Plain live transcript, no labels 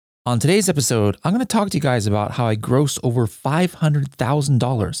On today's episode, I'm going to talk to you guys about how I grossed over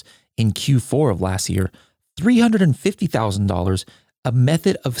 $500,000 in Q4 of last year, $350,000, a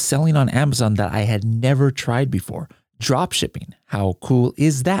method of selling on Amazon that I had never tried before, drop shipping. How cool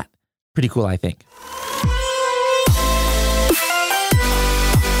is that? Pretty cool, I think.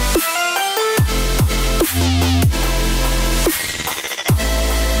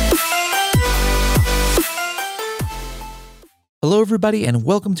 Hello, everybody, and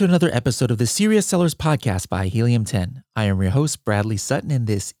welcome to another episode of the Serious Sellers Podcast by Helium 10. I am your host, Bradley Sutton, and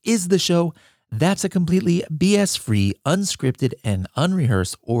this is the show that's a completely BS-free, unscripted, and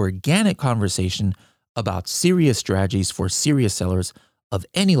unrehearsed organic conversation about serious strategies for serious sellers of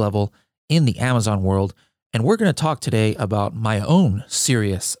any level in the Amazon world. And we're going to talk today about my own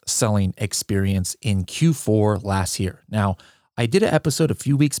serious selling experience in Q4 last year. Now, I did an episode a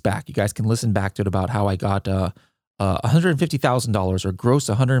few weeks back. You guys can listen back to it about how I got $150,000 or gross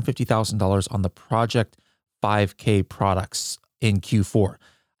 $150,000 on the Project 5K products in Q4.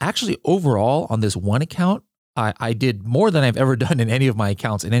 Actually, overall on this one account, I did more than I've ever done in any of my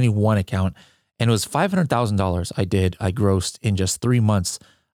accounts in any one account. And it was $500,000 I grossed in just 3 months.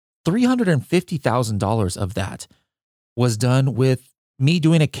 $350,000 of that was done with me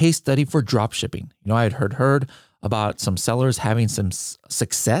doing a case study for drop shipping. You know, I had heard about some sellers having some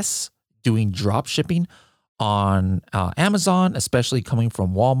success doing drop shipping on Amazon, especially coming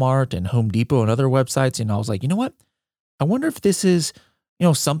from Walmart and Home Depot and other websites. And I was like, you know what? I wonder if this is,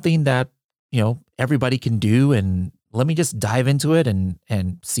 something that, everybody can do. And let me just dive into it and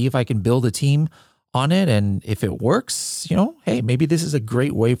see if I can build a team on it. And if it works, hey, maybe this is a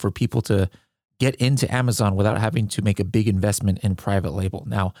great way for people to get into Amazon without having to make a big investment in private label.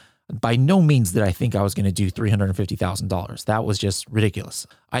 Now, by no means did I think I was going to do $350,000. That was just ridiculous.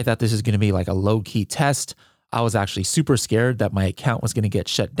 I thought this is going to be like a low-key test. I was actually super scared that my account was going to get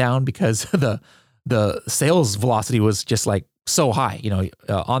shut down because the sales velocity was just like so high.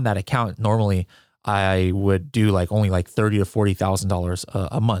 On that account, normally I would do only $30,000 to $40,000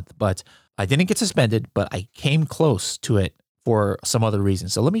 a month, but I didn't get suspended, but I came close to it for some other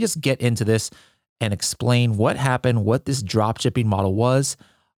reasons. So let me just get into this and explain what happened, what this drop shipping model was,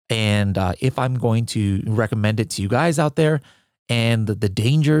 and if I'm going to recommend it to you guys out there, and the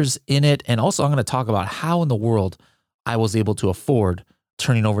dangers in it. And also I'm going to talk about how in the world I was able to afford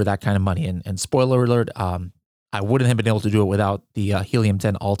turning over that kind of money. And spoiler alert, I wouldn't have been able to do it without the Helium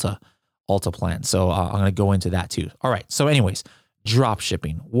 10 Alta plan. So I'm going to go into that too. All right. So anyways, drop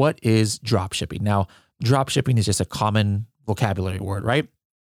shipping. What is drop shipping? Now, drop shipping is just a common vocabulary word, right?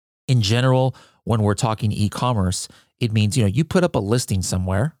 In general, when we're talking e-commerce, it means, you put up a listing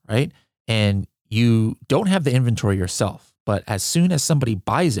somewhere, right? And you don't have the inventory yourself. But as soon as somebody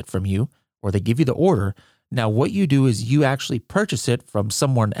buys it from you or they give you the order, now what you do is you actually purchase it from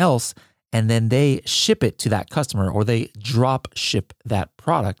someone else and then they ship it to that customer or they drop ship that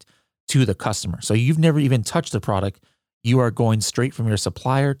product to the customer. So you've never even touched the product. You are going straight from your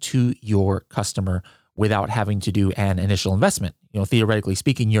supplier to your customer without having to do an initial investment. Theoretically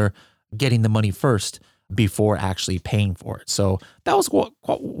speaking, you're getting the money first before actually paying for it. So that was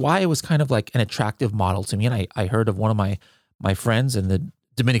why it was kind of like an attractive model to me. And I heard of one of my friends in the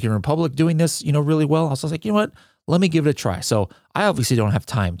Dominican Republic doing this, really well. I was like, you know what, let me give it a try. So I obviously don't have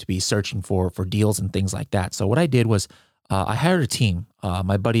time to be searching for deals and things like that. So what I did was I hired a team.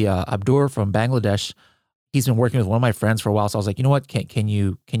 My buddy Abdur from Bangladesh, he's been working with one of my friends for a while. So I was like, you know what, can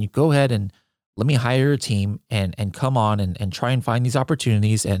you go ahead and let me hire a team and come on and try and find these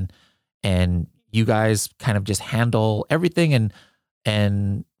opportunities and you guys kind of just handle everything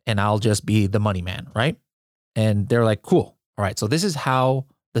and I'll just be the money man, right? And they're like, cool. All right. So this is how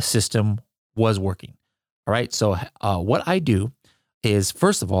the system was working. All right. So what I do is,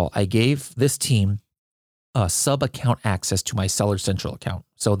 first of all, I gave this team sub-account access to my Seller Central account.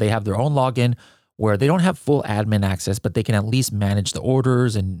 So they have their own login where they don't have full admin access, but they can at least manage the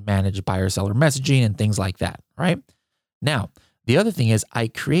orders and manage buyer-seller messaging and things like that, right? Now, the other thing is I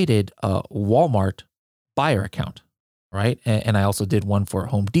created a Walmart buyer account, right? And I also did one for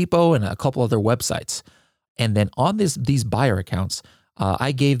Home Depot and a couple other websites. And then on these buyer accounts,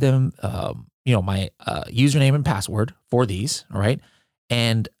 I gave them, my username and password for these, all right?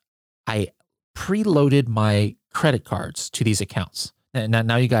 And I preloaded my credit cards to these accounts.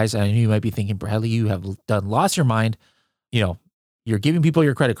 Now you guys, I know you might be thinking, Bradley, you have lost your mind. You're giving people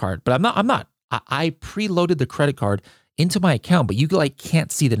your credit card, but I'm not. I preloaded the credit card into my account, but you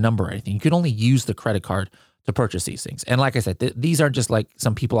can't see the number or anything. You can only use the credit card to purchase these things. And like I said, these aren't just like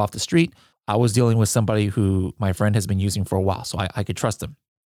some people off the street. I was dealing with somebody who my friend has been using for a while, so I could trust them.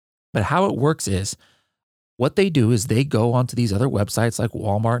 But how it works is what they do is they go onto these other websites like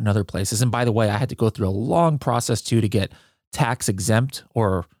Walmart and other places. And by the way, I had to go through a long process too to get tax exempt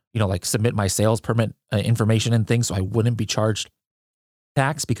or, like submit my sales permit information and things so I wouldn't be charged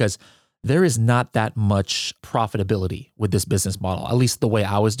tax, because there is not that much profitability with this business model, at least the way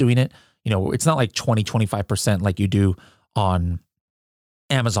I was doing it. It's not like 20-25% like you do on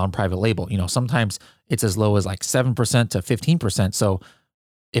Amazon private label. Sometimes it's as low as like 7% to 15%. So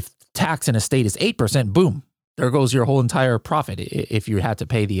if tax in a state is 8%, boom, there goes your whole entire profit if you had to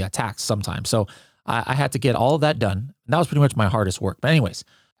pay the tax sometimes. So I had to get all of that done. And that was pretty much my hardest work. But anyways,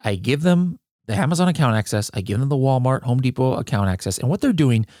 I give them the Amazon account access. I give them the Walmart, Home Depot account access. And what they're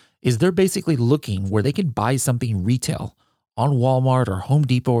doing is they're basically looking where they can buy something retail on Walmart or Home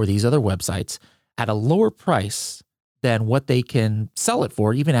Depot or these other websites at a lower price than what they can sell it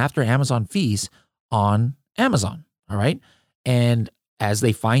for, even after Amazon fees on Amazon. All right. And as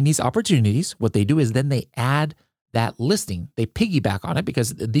they find these opportunities, what they do is then they add that listing. They piggyback on it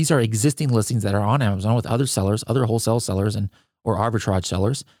because these are existing listings that are on Amazon with other sellers, other wholesale sellers or arbitrage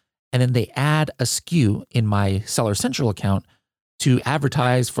sellers. And then they add a SKU in my Seller Central account to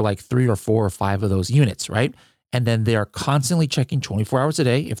advertise for like 3 or 4 or 5 of those units, right? And then they are constantly checking 24 hours a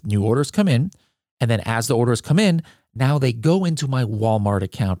day if new orders come in. And then as the orders come in, now they go into my Walmart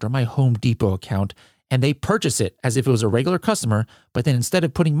account or my Home Depot account and they purchase it as if it was a regular customer. But then instead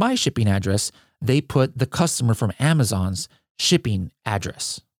of putting my shipping address, they put the customer from Amazon's shipping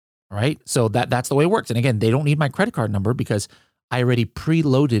address, right? So that's the way it works. And again, they don't need my credit card number because I already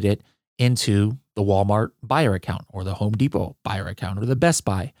preloaded it into the Walmart buyer account or the Home Depot buyer account or the Best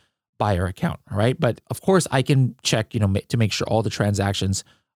Buy buyer account, all right? But of course, I can check, to make sure all the transactions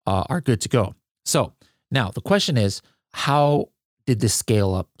are good to go. So now the question is, how did this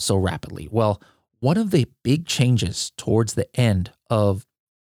scale up so rapidly? Well, one of the big changes towards the end of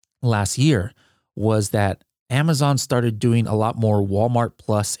last year was that Amazon started doing a lot more Walmart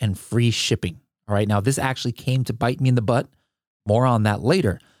Plus and free shipping. All right. Now, this actually came to bite me in the butt. More on that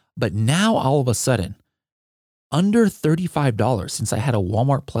later. But now all of a sudden, under $35, since I had a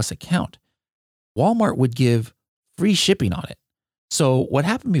Walmart Plus account, Walmart would give free shipping on it. So what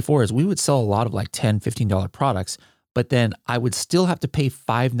happened before is we would sell a lot of like $10, $15 products, but then I would still have to pay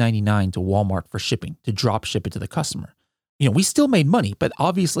 $5.99 to Walmart for shipping, to drop ship it to the customer. We still made money, but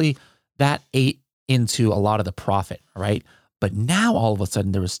obviously that ate into a lot of the profit, right? But now all of a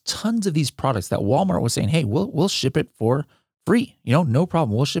sudden there was tons of these products that Walmart was saying, hey, we'll ship it for free, no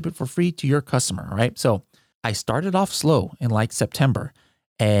problem. We'll ship it for free to your customer, right? So I started off slow in like September,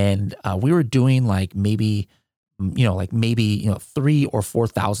 and we were doing like maybe $3,000 or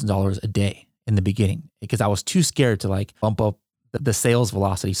 $4,000 a day in the beginning because I was too scared to like bump up the sales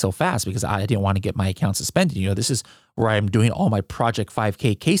velocity so fast because I didn't want to get my account suspended. This is where I'm doing all my Project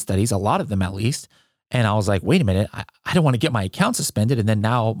 5K case studies, a lot of them at least. And I was like, wait a minute, I don't want to get my account suspended. And then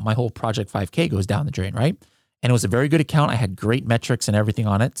now my whole Project 5K goes down the drain, right? And it was a very good account. I had great metrics and everything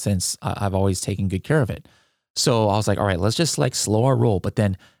on it since I've always taken good care of it. So I was like, all right, let's just like slow our roll. But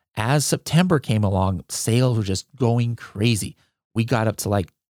then as September came along, sales were just going crazy. We got up to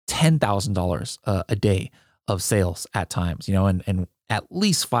like $10,000 a day of sales at times, and at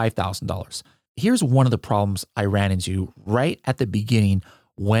least $5,000. Here's one of the problems I ran into right at the beginning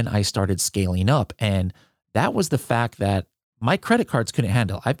when I started scaling up. And that was the fact that my credit cards couldn't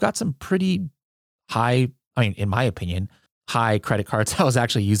handle. I've got some pretty high, in my opinion, high credit cards I was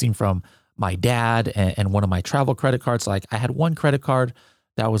actually using from my dad and one of my travel credit cards. Like I had one credit card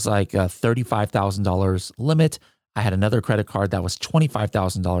that was like a $35,000 limit. I had another credit card that was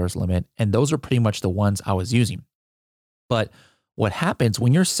 $25,000 limit. And those are pretty much the ones I was using. But what happens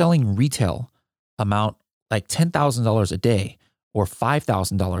when you're selling retail amount like $10,000 a day or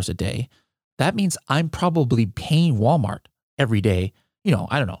 $5,000 a day, that means I'm probably paying Walmart every day,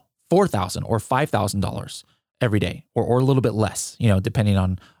 I don't know, $4,000 or $5,000 every day or a little bit less, depending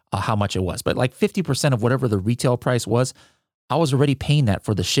on how much it was. But like 50% of whatever the retail price was, I was already paying that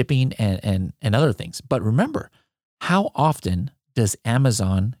for the shipping and other things. But remember, how often does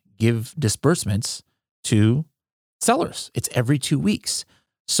Amazon give disbursements to sellers? It's every 2 weeks.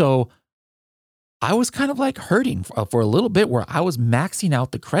 So I was kind of like hurting for a little bit where I was maxing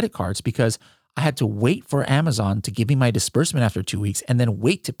out the credit cards because I had to wait for Amazon to give me my disbursement after 2 weeks and then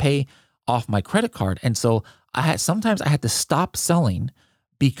wait to pay off my credit card. And so sometimes I had to stop selling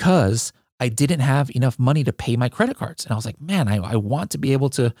because I didn't have enough money to pay my credit cards. And I was like, man, I want to be able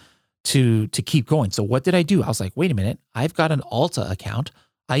to keep going. So what did I do? I was like, wait a minute, I've got an Ulta account.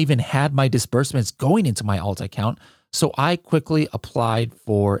 I even had my disbursements going into my Ulta account. So I quickly applied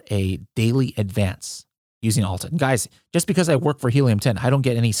for a daily advance using Alta. And guys, just because I work for Helium 10, I don't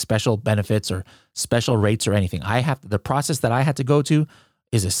get any special benefits or special rates or anything. The process that I had to go to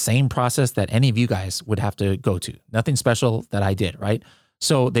is the same process that any of you guys would have to go to. Nothing special that I did, right?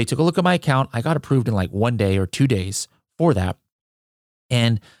 So they took a look at my account. I got approved in like 1 day or 2 days for that.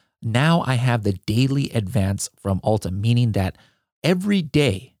 And now I have the daily advance from Alta, meaning that every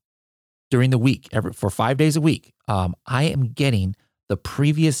day during the week, for 5 days a week, I am getting the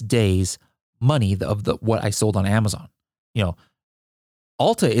previous day's money of what I sold on Amazon. You know,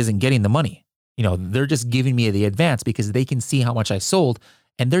 Alta isn't getting the money. You know, they're just giving me the advance because they can see how much I sold,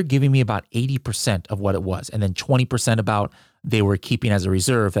 and they're giving me about 80% of what it was, and then 20% about they were keeping as a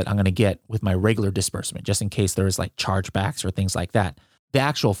reserve that I'm going to get with my regular disbursement, just in case there is like chargebacks or things like that. The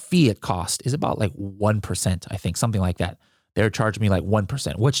actual fiat cost is about like 1%, I think, something like that. They're charging me like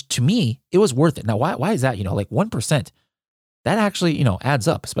 1%, which to me, it was worth it. Now, why is that? You know, like 1%, that actually, you know, adds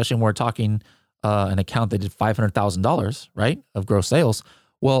up, especially when we're talking an account that did $500,000, right, of gross sales.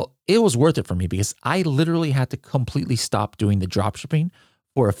 Well, it was worth it for me because I literally had to completely stop doing the drop shipping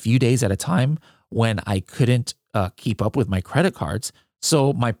for a few days at a time when I couldn't keep up with my credit cards.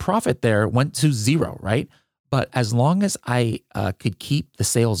 So my profit there went to zero, right? But as long as I could keep the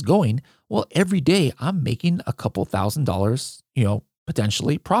sales going, well, every day I'm making a couple $1,000s, you know,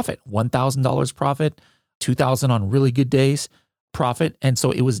 potentially profit, $1,000 profit, $2,000 on really good days profit. And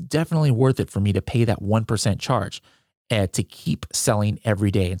so it was definitely worth it for me to pay that 1% charge to keep selling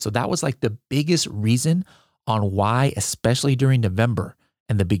every day. And so that was like the biggest reason on why, especially during November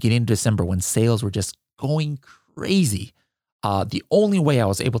and the beginning of December when sales were just going crazy, the only way I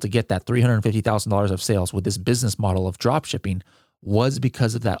was able to get that $350,000 of sales with this business model of drop shipping was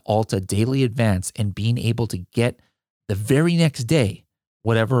because of that Alta daily advance and being able to get the very next day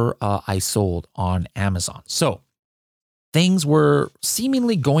whatever I sold on Amazon. So things were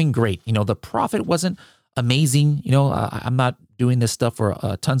seemingly going great. You know, the profit wasn't amazing. You know, I'm not doing this stuff for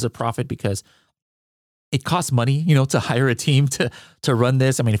tons of profit because it costs money, you know, to hire a team to run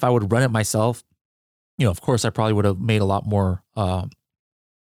this. I mean, if I would run it myself, you know, of course, I probably would have made a lot more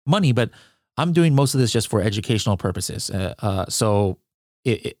money, but I'm doing most of this just for educational purposes. So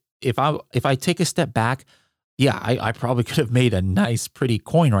if I take a step back, yeah, I probably could have made a nice, pretty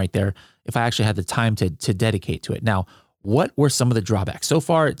coin right there if I actually had the time to dedicate to it. Now, what were some of the drawbacks? So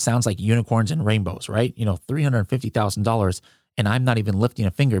far, it sounds like unicorns and rainbows, right? You know, $350,000, and I'm not even lifting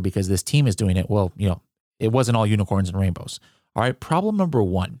a finger because this team is doing it. Well, you know, it wasn't all unicorns and rainbows. All right, problem number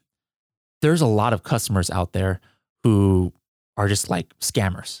one. There's a lot of customers out there who are just like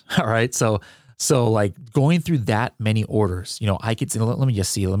scammers. All right. So like going through that many orders, you know, I could see, let me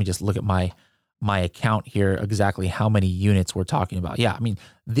just look at my account here, exactly how many units we're talking about. Yeah. I mean,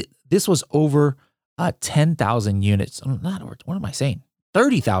 this was over 10,000 units. What am I saying?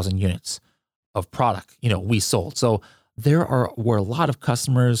 30,000 units of product, you know, we sold. So there were a lot of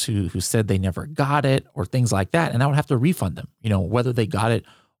customers who said they never got it or things like that. And I would have to refund them, you know, whether they got it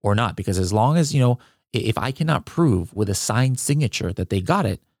or not, because as long as, you know, if I cannot prove with a signed signature that they got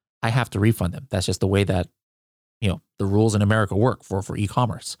it, I have to refund them. That's just the way that, you know, the rules in America work for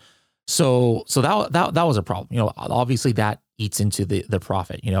e-commerce. So that was a problem. You know, obviously that eats into the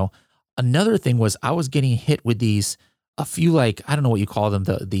profit. You know, another thing was I was getting hit with a few, like, I don't know what you call them,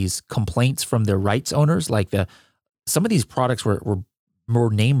 these complaints from their rights owners. Like some of these products were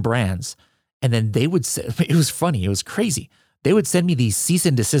more name brands, and then they would say, it was funny, it was crazy. They would send me these cease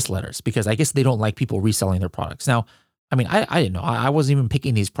and desist letters because I guess they don't like people reselling their products. Now, I mean, I didn't know. I wasn't even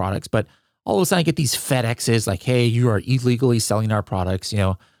picking these products, but all of a sudden I get these FedExes like, hey, you are illegally selling our products. You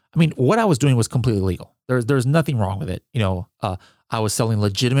know, I mean, what I was doing was completely legal. There's nothing wrong with it. You know, I was selling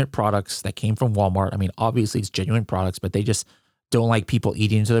legitimate products that came from Walmart. I mean, obviously it's genuine products, but they just don't like people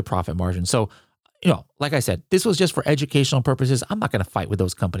eating into their profit margin. So, you know, like I said, this was just for educational purposes. I'm not going to fight with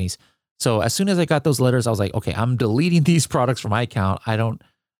those companies. So as soon as I got those letters, I was like, okay, I'm deleting these products from my account. I don't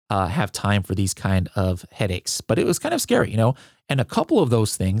have time for these kind of headaches. But it was kind of scary, you know, and a couple of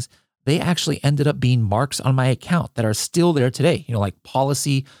those things, they actually ended up being marks on my account that are still there today, you know, like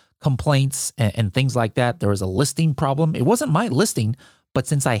policy complaints and things like that. There was a listing problem. It wasn't my listing, but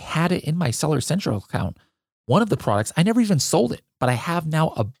since I had it in my Seller Central account, one of the products, I never even sold it, but I have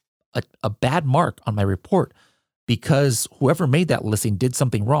now a bad mark on my report because whoever made that listing did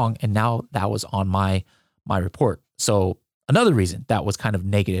something wrong, and now that was on my report. So another reason that was kind of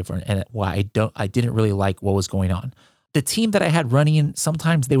negative, and why I didn't really like what was going on. The team that I had running,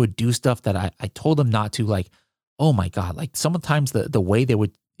 sometimes they would do stuff that I told them not to. Like, oh my God, like sometimes the way they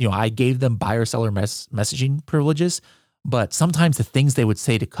would, you know, I gave them buyer seller messaging privileges, but sometimes the things they would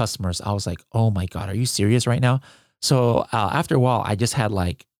say to customers, I was like, oh my God, are you serious right now? So after a while, I just had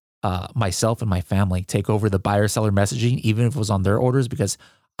like myself and my family take over the buyer seller messaging, even if it was on their orders, because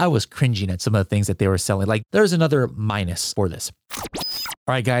I was cringing at some of the things that they were selling. Like, there's another minus for this.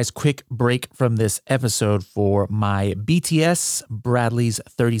 All right, guys, quick break from this episode for my BTS Bradley's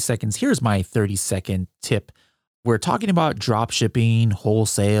 30 seconds. Here's my 30-second tip. We're talking about drop shipping,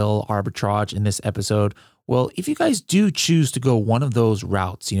 wholesale, arbitrage in this episode. Well, if you guys do choose to go one of those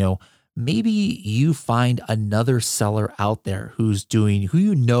routes, maybe you find another seller out there who is doing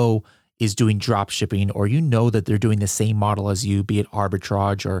drop shipping, or that they're doing the same model as you, be it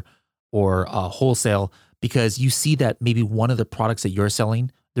arbitrage or wholesale, because you see that maybe one of the products that you're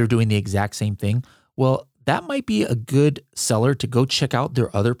selling, they're doing the exact same thing. Well, that might be a good seller to go check out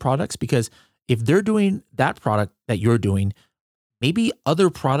their other products, because if they're doing that product that you're doing, maybe other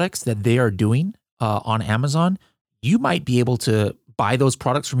products that they are doing on Amazon, you might be able to buy those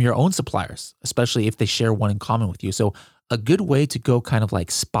products from your own suppliers, especially if they share one in common with you. So a good way to go kind of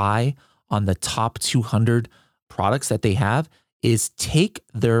like spy on the top 200 products that they have is take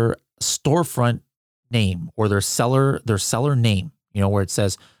their storefront name or their seller name, where it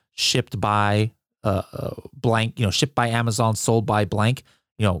says shipped by blank, shipped by Amazon, sold by blank,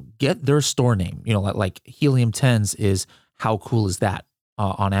 get their store name, like Helium 10s is, how cool is that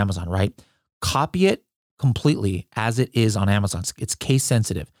on Amazon, right? Copy it completely as it is on Amazon. It's case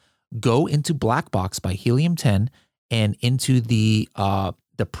sensitive. Go into Black Box by Helium 10 and into the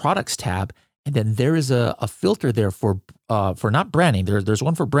products tab. And then there is a filter there for not branding. There's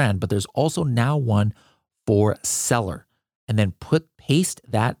one for brand, but there's also now one for seller. And then paste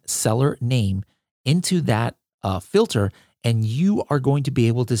that seller name into that filter, and you are going to be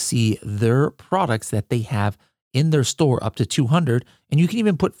able to see their products that they have in their store up to 200. And you can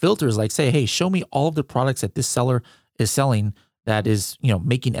even put filters like, say, hey, show me all of the products that this seller is selling that is,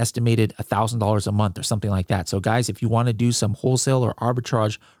 making estimated $1,000 a month or something like that. So guys, if you want to do some wholesale or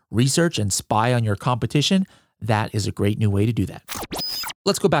arbitrage research and spy on your competition, that is a great new way to do that.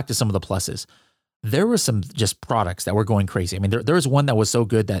 Let's go back to some of the pluses. There were some just products that were going crazy. I mean, there was one that was so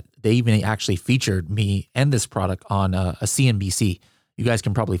good that they even actually featured me and this product on a CNBC. You guys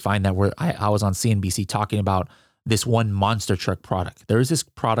can probably find that where I was on CNBC talking about this one monster truck product. There is this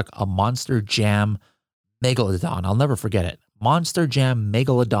product, a Monster Jam Megalodon. I'll never forget it. Monster Jam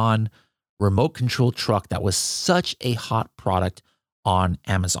Megalodon remote control truck that was such a hot product on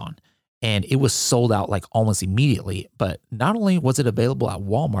Amazon. And it was sold out like almost immediately. But not only was it available at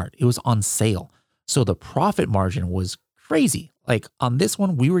Walmart, it was on sale. So the profit margin was crazy. Like on this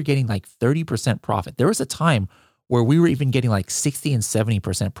one, we were getting like 30% profit. There was a time where we were even getting like 60 and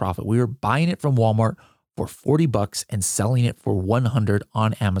 70% profit. We were buying it from Walmart for $40 and selling it for $100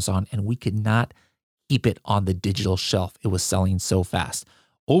 on Amazon, and we could not keep it on the digital shelf. It was selling so fast.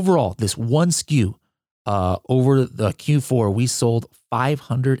 Overall, this one SKU, over the Q4, we sold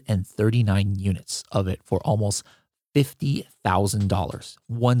 539 units of it for almost $50,000.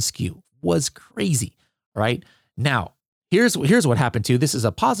 One SKU was crazy, right? Now, here's what happened too. This is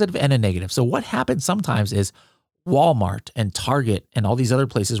a positive and a negative. So what happens sometimes is Walmart and Target and all these other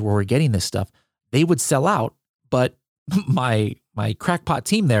places where we're getting this stuff, they would sell out, but my crackpot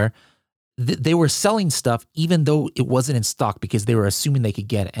team there, they were selling stuff even though it wasn't in stock because they were assuming they could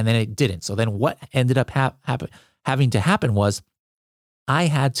get it, and then it didn't. So then what ended up having to happen was I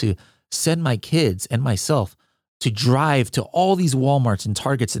had to send my kids and myself to drive to all these Walmarts and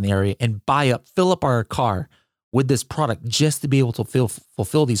Targets in the area and fill up our car with this product just to be able to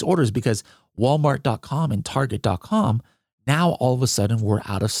fulfill these orders, because Walmart.com and Target.com now all of a sudden were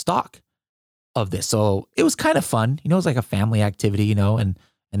out of stock of this. So it was kind of fun. It was like a family activity, and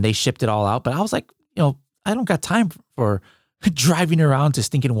they shipped it all out. But I was like, I don't got time for driving around to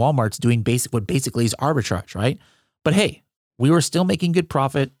stinking Walmarts doing what basically is arbitrage, right? But hey, we were still making good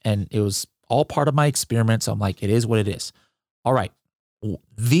profit, and it was all part of my experiment. So I'm like, it is what it is. All right.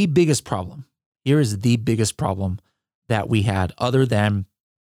 The biggest problem. Here is the biggest problem that we had, other than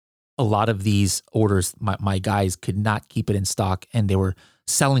a lot of these orders, my guys could not keep it in stock, and they were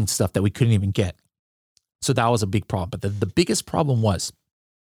selling stuff that we couldn't even get. So that was a big problem. But the biggest problem was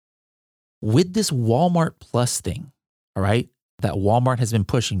with this Walmart Plus thing, all right, that Walmart has been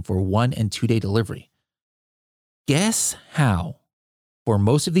pushing for 1 and 2 day delivery. Guess how, for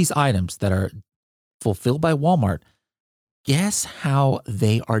most of these items that are fulfilled by Walmart, guess how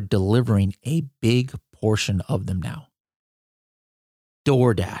they are delivering a big portion of them now?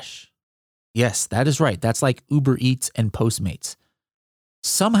 DoorDash. Yes, that is right. That's like Uber Eats and Postmates.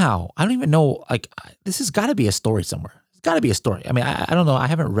 Somehow, I don't even know, this has got to be a story somewhere. It's got to be a story. I mean, I don't know. I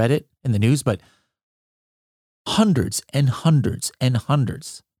haven't read it in the news, but hundreds and hundreds and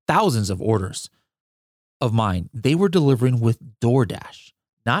hundreds, thousands of orders of mine, they were delivering with DoorDash.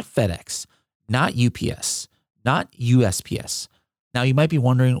 not FedEx, not UPS, not USPS. Now you might be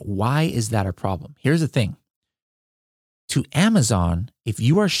wondering, why is that a problem? Here's the thing. To Amazon, if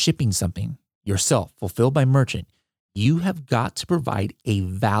you are shipping something yourself, fulfilled by merchant, you have got to provide a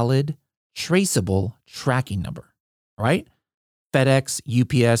valid, traceable tracking number, all right? FedEx,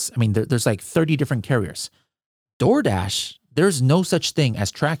 UPS, I mean, there's like 30 different carriers. DoorDash, there's no such thing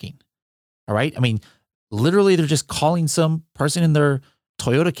as tracking, all right? I mean, literally, they're just calling some person in their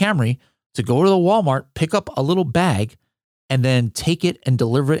Toyota Camry to go to the Walmart, pick up a little bag, and then take it and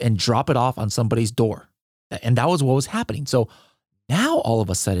deliver it and drop it off on somebody's door. And that was what was happening. So now all of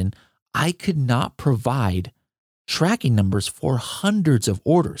a sudden, I could not provide tracking numbers for hundreds of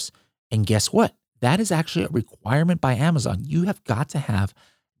orders. And guess what? That is actually a requirement by Amazon. You have got to have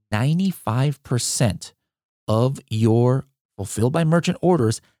 95% of your fulfilled by merchant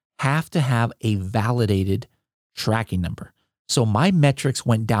orders have to have a validated tracking number. So my metrics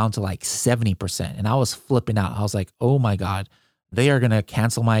went down to like 70%, and I was flipping out. I was like, oh my God, they are going to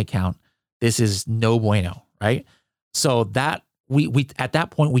cancel my account. This is no bueno, right? So that we at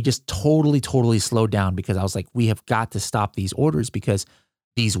that point, we just totally slowed down, because I was like, we have got to stop these orders, because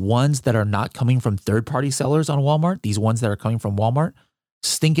these ones that are not coming from third-party sellers on Walmart, these ones that are coming from Walmart,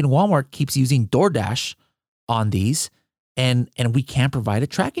 stinking Walmart keeps using DoorDash on these, and we can't provide a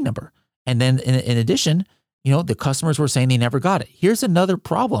tracking number. And then in addition, the customers were saying they never got it. Here's another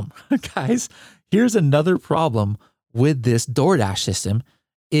problem, guys. Here's another problem with this DoorDash system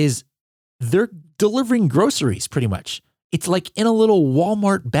is they're delivering groceries pretty much. It's like in a little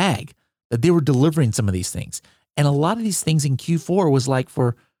Walmart bag that they were delivering some of these things. And a lot of these things in Q4 was like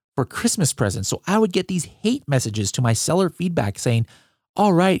for Christmas presents. So I would get these hate messages to my seller feedback saying,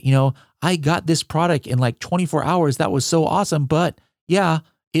 all right, I got this product in like 24 hours. That was so awesome. But yeah,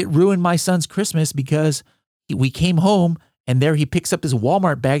 it ruined my son's Christmas because we came home and there he picks up this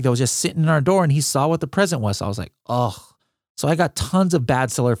Walmart bag that was just sitting in our door and he saw what the present was. So I was like, oh. So I got tons of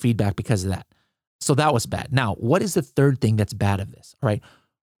bad seller feedback because of that. So that was bad. Now, what is the third thing that's bad of this? All right.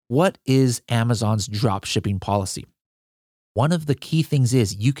 What is Amazon's drop shipping policy? One of the key things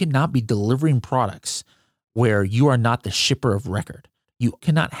is you cannot be delivering products where you are not the shipper of record. You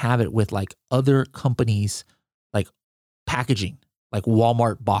cannot have it with like other companies, like packaging, like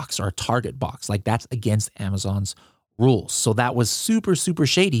Walmart box or Target box. Like that's against Amazon's rules. So that was super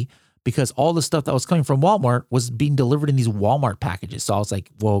shady, because all the stuff that was coming from Walmart was being delivered in these Walmart packages. So I was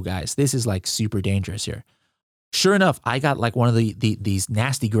like, whoa, guys, this is like super dangerous here. Sure enough, I got like one of these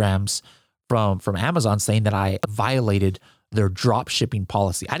nasty grams from Amazon saying that I violated their drop shipping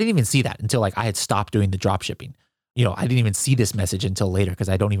policy. I didn't even see that until like I had stopped doing the drop shipping. I didn't even see this message until later, because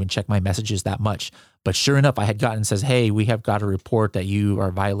I don't even check my messages that much. But sure enough, I had gotten says, hey, we have got a report that you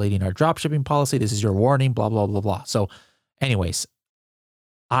are violating our drop shipping policy. This is your warning, blah, blah, blah, blah. So anyways,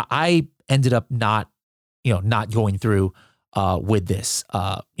 I ended up not going through with this.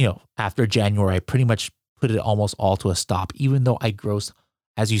 After January, I pretty much put it almost all to a stop, even though I grossed,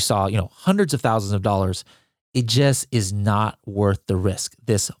 as you saw, hundreds of thousands of dollars. It just is not worth the risk,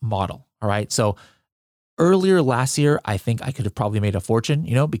 this model. All right. So earlier last year, I think I could have probably made a fortune,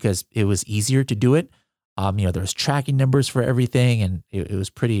 because it was easier to do it. There's tracking numbers for everything, and it was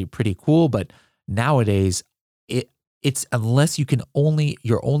pretty cool. But nowadays, it's unless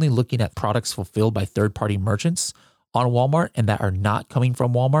you're only looking at products fulfilled by third-party merchants on Walmart and that are not coming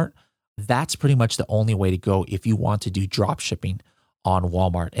from Walmart, that's pretty much the only way to go if you want to do drop shipping on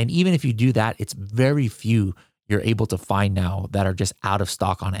Walmart. And even if you do that, it's very few you're able to find now that are just out of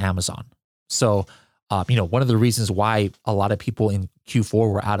stock on Amazon. So, one of the reasons why a lot of people in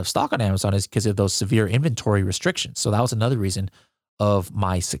Q4 were out of stock on Amazon is because of those severe inventory restrictions. So that was another reason of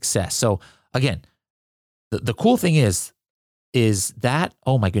my success. So again, the cool thing is that,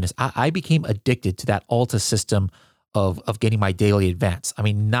 oh my goodness, I became addicted to that Ulta system of getting my daily advance. I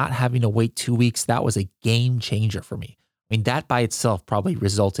mean, not having to wait 2 weeks, that was a game changer for me. I mean, that by itself probably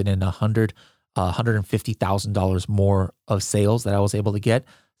resulted in $150,000 more of sales that I was able to get,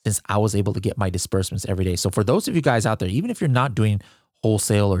 since I was able to get my disbursements every day. So for those of you guys out there, even if you're not doing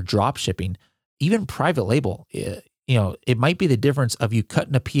wholesale or drop shipping, even private label, it might be the difference of you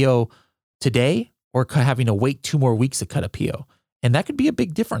cutting a PO today or having to wait 2 more weeks to cut a PO. And that could be a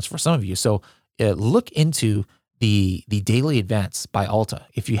big difference for some of you. So look into the daily advance by Ulta.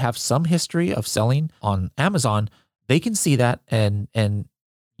 If you have some history of selling on Amazon, they can see that, and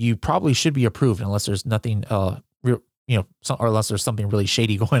you probably should be approved unless there's nothing or unless there's something really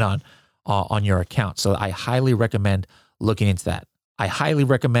shady going on your account. So I highly recommend looking into that. I highly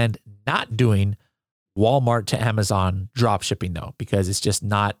recommend not doing Walmart to Amazon drop shipping though, because it's just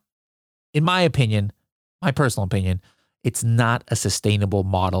not, in my opinion, my personal opinion, it's not a sustainable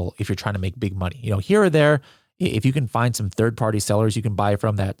model if you're trying to make big money. Here or there, if you can find some third-party sellers you can buy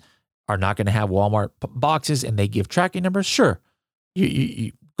from that are not going to have Walmart boxes and they give tracking numbers, sure,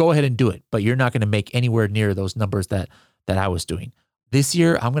 you go ahead and do it. But you're not going to make anywhere near those numbers that I was doing. This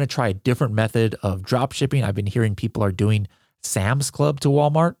year, I'm going to try a different method of drop shipping. I've been hearing people are doing Sam's Club to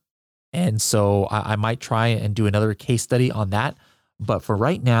Walmart. And so I might try and do another case study on that. But for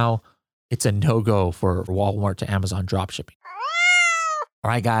right now, it's a no-go for Walmart to Amazon drop shipping. All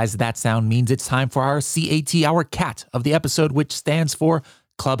right, guys, that sound means it's time for our CAT, our CAT of the episode, which stands for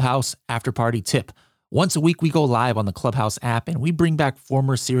Clubhouse After Party Tip. Once a week, we go live on the Clubhouse app and we bring back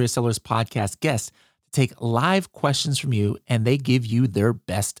former Serious Sellers podcast guests to take live questions from you and they give you their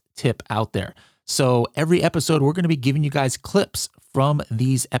best tip out there. So every episode, we're going to be giving you guys clips from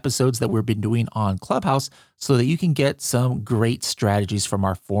these episodes that we've been doing on Clubhouse so that you can get some great strategies from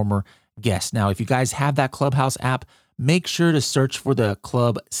our former guests. Now, if you guys have that Clubhouse app, make sure to search for the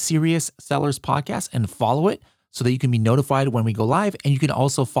Club Serious Sellers podcast and follow it so that you can be notified when we go live. And you can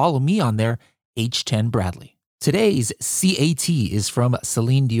also follow me on there, H10 Bradley. Today's CAT is from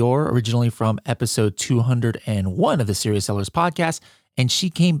Celine Dior, originally from episode 201 of the Serious Sellers podcast. And she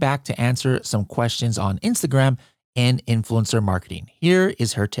came back to answer some questions on Instagram and influencer marketing. Here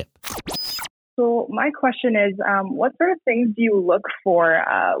is her tip. So my question is, what sort of things do you look for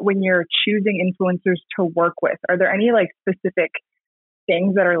when you're choosing influencers to work with? Are there any specific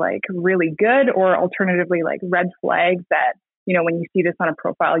things that are really good, or alternatively red flags that, when you see this on a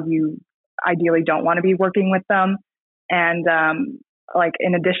profile, you ideally don't want to be working with them? And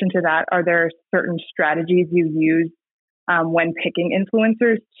in addition to that, are there certain strategies you use when picking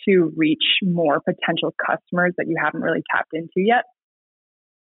influencers to reach more potential customers that you haven't really tapped into yet?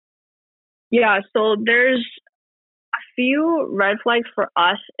 Yeah, so there's a few red flags for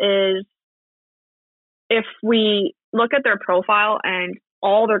us is if we look at their profile and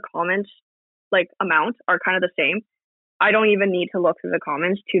all their comments, amounts are kind of the same. I don't even need to look through the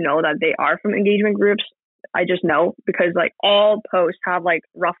comments to know that they are from engagement groups. I just know because all posts have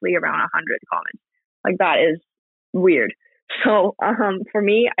roughly around 100 comments. That is weird. So for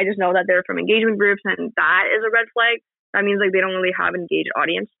me, I just know that they're from engagement groups, and that is a red flag. That means they don't really have an engaged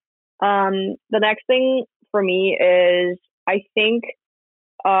audience. The next thing for me is I think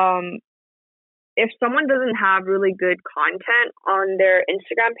if someone doesn't have really good content on their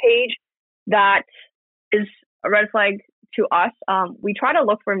Instagram page, that is a red flag to us. We try to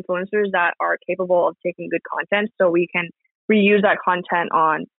look for influencers that are capable of taking good content so we can reuse that content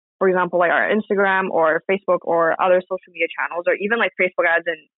on, for example, our Instagram or Facebook or other social media channels, or even Facebook ads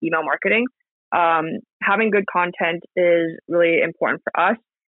and email marketing. Having good content is really important for us.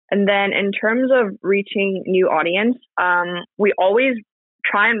 And then in terms of reaching new audience, we always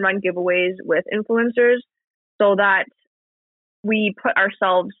try and run giveaways with influencers so that we put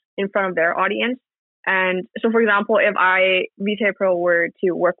ourselves in front of their audience. And so, for example, if VTA Pro were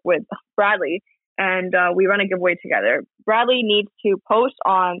to work with Bradley and we run a giveaway together, Bradley needs to post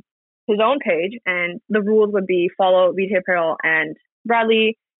on his own page, and the rules would be follow VTA Apparel and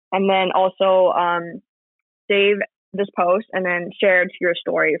Bradley, and then also save this post and then share it to your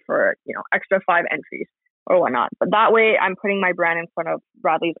story for extra 5 entries or whatnot. But that way, I'm putting my brand in front of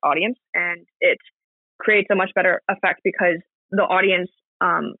Bradley's audience, and it creates a much better effect because the audience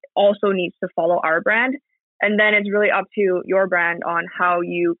also needs to follow our brand, and then it's really up to your brand on how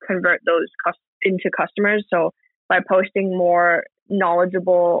you convert those into customers. So by posting more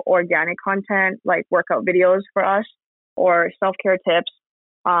knowledgeable organic content like workout videos for us or self-care tips,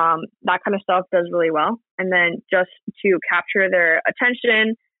 that kind of stuff does really well. And then just to capture their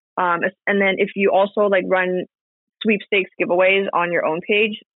attention, and then if you also run sweepstakes giveaways on your own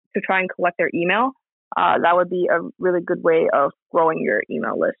page to try and collect their email, that would be a really good way of growing your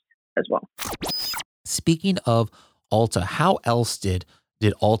email list as well. Speaking of Ulta, how else did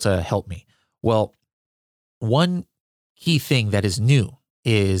Ulta help me? Well, one key thing that is new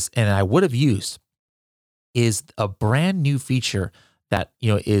is, and I would have used, is a brand new feature that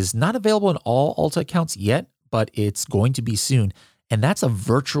is not available in all Ulta accounts yet, but it's going to be soon. And that's a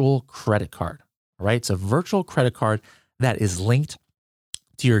virtual credit card, right? It's a virtual credit card that is linked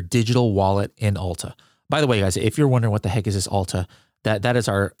to your digital wallet in Ulta. By the way, guys, if you're wondering what the heck is this Ulta, that is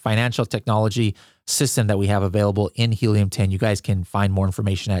our financial technology system that we have available in Helium 10. You guys can find more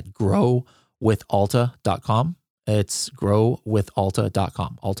information at growwithalta.com. It's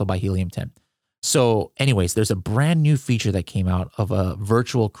growwithalta.com, Ulta by Helium 10. So anyways, there's a brand new feature that came out of a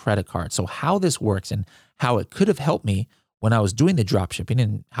virtual credit card. So how this works and how it could have helped me when I was doing the drop shipping,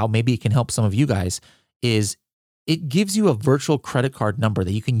 and how maybe it can help some of you guys, is it gives you a virtual credit card number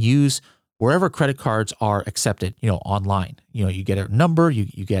that you can use wherever credit cards are accepted, online. You get a number, you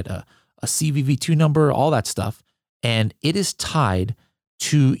get a CVV2 number, all that stuff, and it is tied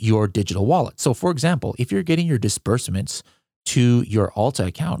to your digital wallet. So for example, if you're getting your disbursements to your Alta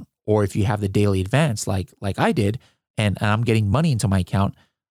account, or if you have the daily advance like I did, and I'm getting money into my account,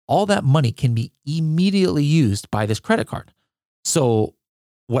 all that money can be immediately used by this credit card. So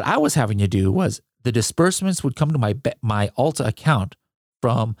what I was having to do was the disbursements would come to my Alta account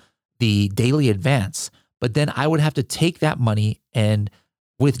from the daily advance, but then I would have to take that money and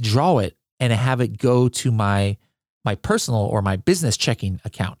withdraw it and have it go to my personal or my business checking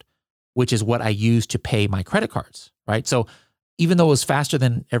account, which is what I use to pay my credit cards, right? So even though it was faster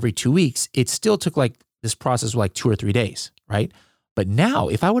than every 2 weeks, it still took this process was like 2 or 3 days, right? But now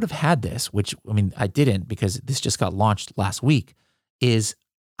if I would have had this, which I didn't because this just got launched last week, is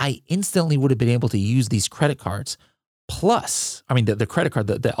I instantly would have been able to use these credit cards plus, the credit card,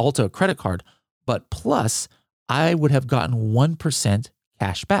 the Alta credit card, but plus I would have gotten 1%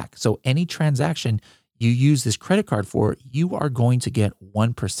 cash back. So any transaction you use this credit card for, you are going to get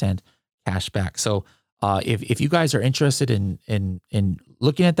 1% cash back. So if you guys are interested in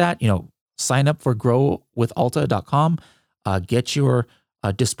looking at that, sign up for growwithalta.com, get your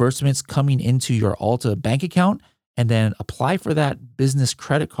disbursements coming into your Alta bank account, and then apply for that business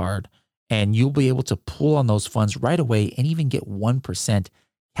credit card, and you'll be able to pull on those funds right away and even get 1%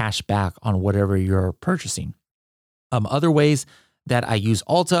 cash back on whatever you're purchasing. Other ways that I use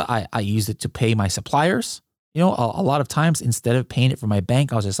Alta, I use it to pay my suppliers. A lot of times instead of paying it from my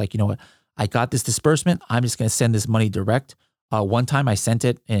bank, I was just like, you know what, I got this disbursement, I'm just going to send this money direct. One time I sent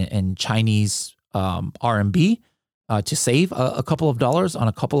it in Chinese RMB to save a couple of dollars on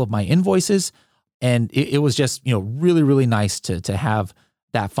a couple of my invoices. And it was just, really, really nice to have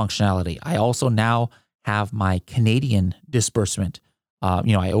that functionality. I also now have my Canadian disbursement.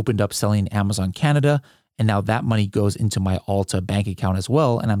 I opened up selling Amazon Canada, and now that money goes into my Alta bank account as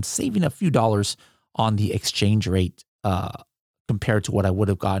well. And I'm saving a few dollars on the exchange rate compared to what I would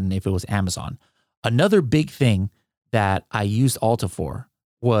have gotten if it was Amazon. Another big thing that I used Alta for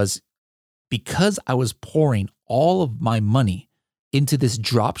was because I was pouring all of my money into this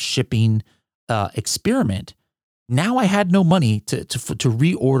drop shipping experiment. Now I had no money to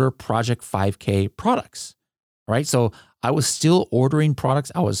reorder Project 5K products, right? So I was still ordering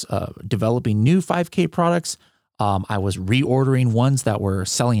products. I was developing new 5K products. I was reordering ones that were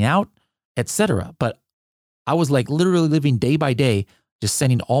selling out, etc. But I was literally living day by day, just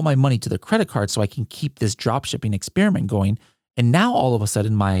sending all my money to the credit card so I can keep this drop shipping experiment going. And now all of a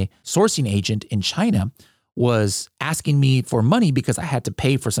sudden, my sourcing agent in China was asking me for money because I had to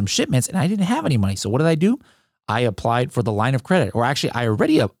pay for some shipments and I didn't have any money. So what did I do? I applied for the line of credit, or actually I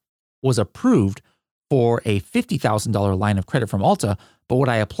already was approved for a $50,000 line of credit from Alta. But what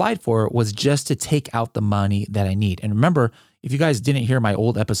I applied for was just to take out the money that I need. And remember, if you guys didn't hear my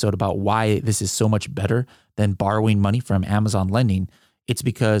old episode about why this is so much better than borrowing money from Amazon Lending, it's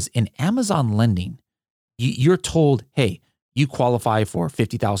because in Amazon Lending, you're told, hey, you qualify for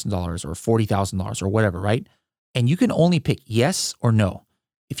 $50,000 or $40,000 or whatever, right? And you can only pick yes or no.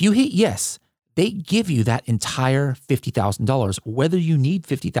 If you hit yes, they give you that entire $50,000, whether you need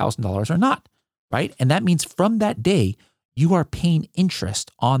 $50,000 or not, right? And that means from that day, you are paying interest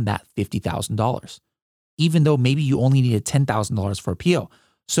on that $50,000, even though maybe you only needed $10,000 for a PO.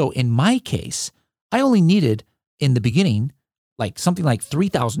 So in my case, I only needed in the beginning, something like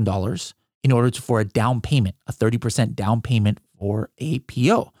 $3,000 in order for a down payment, a 30% down payment for a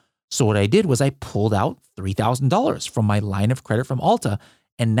PO. So what I did was I pulled out $3,000 from my line of credit from Alta,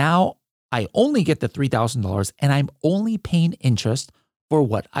 and now I only get the $3,000 and I'm only paying interest for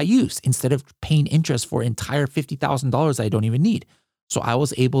what I used instead of paying interest for entire $50,000 I don't even need. So I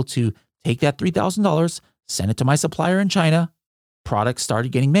was able to take that $3,000, send it to my supplier in China, products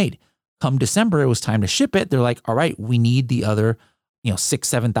started getting made. Come December, it was time to ship it. They're like, all right, we need the other,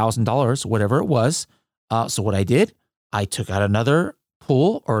 $6,000, $7,000, whatever it was. So what I did, I took out another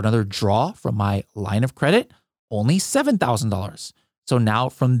pull or another draw from my line of credit, only $7,000. So now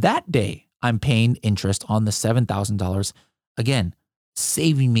from that day, I'm paying interest on the $7,000. Again,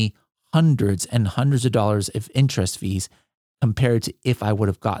 saving me hundreds and hundreds of dollars of interest fees compared to if I would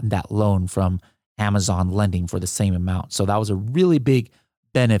have gotten that loan from Amazon Lending for the same amount. So that was a really big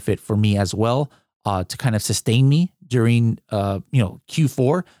benefit for me as well, to kind of sustain me during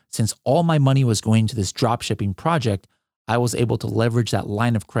Q4. Since all my money was going to this drop shipping project, I was able to leverage that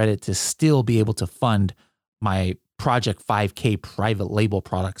line of credit to still be able to fund my Project 5K private label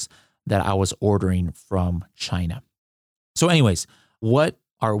products that I was ordering from China. So anyways, what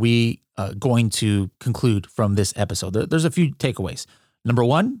are we going to conclude from this episode? There's a few takeaways. Number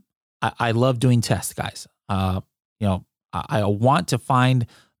one, I love doing tests, guys. I want to find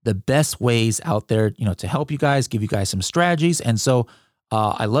the best ways out there, to help you guys, give you guys some strategies. And so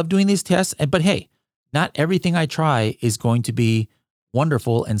I love doing these tests. But hey, not everything I try is going to be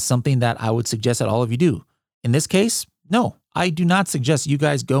wonderful and something that I would suggest that all of you do. In this case, no, I do not suggest you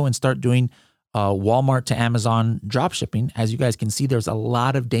guys go and start doing Walmart to Amazon drop shipping. As you guys can see, there's a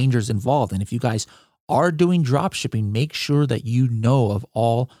lot of dangers involved. And if you guys are doing drop shipping, make sure that you know of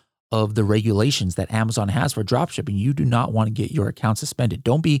all of the regulations that Amazon has for drop shipping. You do not want to get your account suspended.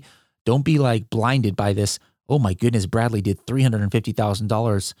 Don't be like blinded by this. Oh my goodness, Bradley did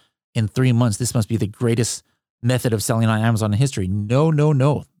 $350,000 in 3 months. This must be the greatest method of selling on Amazon in history. No.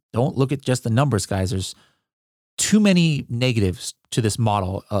 Don't look at just the numbers, guys. There's too many negatives to this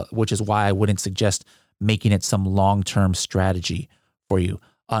model, which is why I wouldn't suggest making it some long-term strategy for you.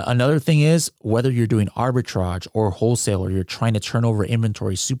 Another thing is, whether you're doing arbitrage or wholesale, or you're trying to turn over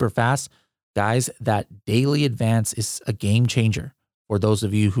inventory super fast, guys, that daily advance is a game changer for those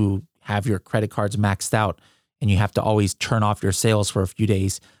of you who have your credit cards maxed out and you have to always turn off your sales for a few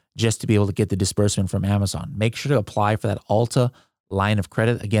days just to be able to get the disbursement from Amazon. Make sure to apply for that Alta line of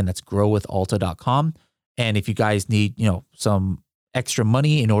credit. Again, that's growwithalta.com. And if you guys need, some extra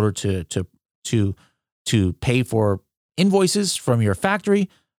money in order to pay for invoices from your factory,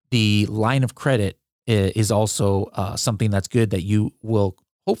 the line of credit is also something that's good that you will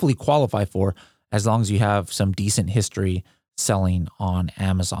hopefully qualify for, as long as you have some decent history selling on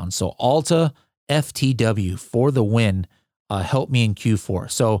Amazon. So Alta FTW for the win. Help me in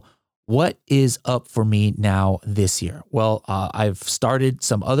Q4. So what is up for me now this year? Well, I've started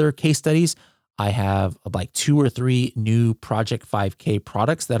some other case studies. I have like 2 or 3 new Project 5K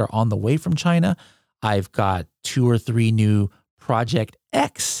products that are on the way from China. I've got 2 or 3 new Project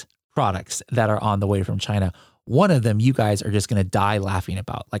X products that are on the way from China. One of them you guys are just going to die laughing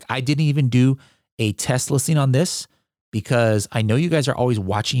about. Like, I didn't even do a test listing on this because I know you guys are always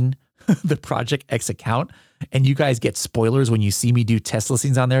watching the Project X account and you guys get spoilers when you see me do test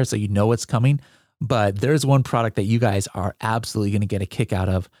listings on there, so you know what's coming. But there's one product that you guys are absolutely going to get a kick out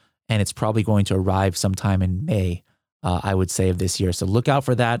of, and it's probably going to arrive sometime in May, I would say, of this year. So look out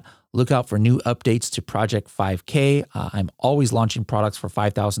for that. Look out for new updates to Project 5K. I'm always launching products for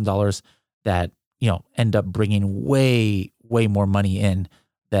 $5,000 that, end up bringing way more money in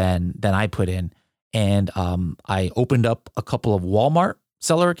than I put in. And I opened up a couple of Walmart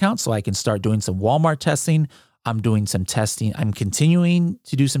seller accounts so I can start doing some Walmart testing. I'm doing some testing. I'm continuing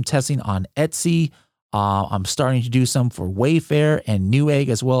to do some testing on Etsy. I'm starting to do some for Wayfair and Newegg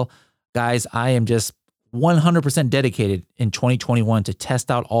as well. Guys, I am just 100% dedicated in 2021 to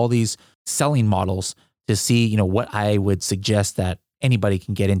test out all these selling models to see, what I would suggest that anybody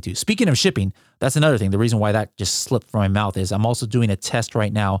can get into. Speaking of shipping, that's another thing. The reason why that just slipped from my mouth is I'm also doing a test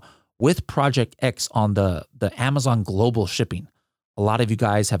right now with Project X on the Amazon global shipping. A lot of you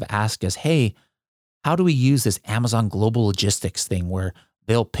guys have asked us, hey, how do we use this Amazon global logistics thing where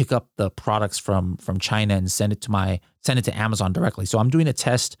they'll pick up the products from China and send it to Amazon directly? So I'm doing a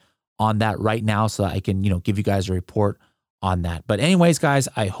test on that right now so that I can, give you guys a report on that. But anyways, guys,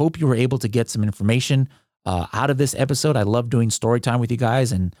 I hope you were able to get some information out of this episode. I love doing story time with you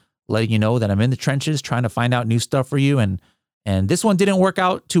guys and letting you know that I'm in the trenches trying to find out new stuff for you. And this one didn't work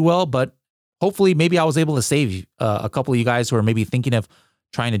out too well, but hopefully maybe I was able to save a couple of you guys who are maybe thinking of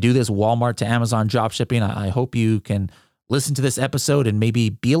trying to do this Walmart to Amazon drop shipping. I hope you can listen to this episode and maybe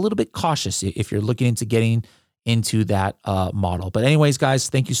be a little bit cautious if you're looking into getting into that model. But anyways, guys,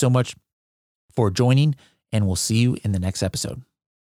 thank you so much for joining, and we'll see you in the next episode.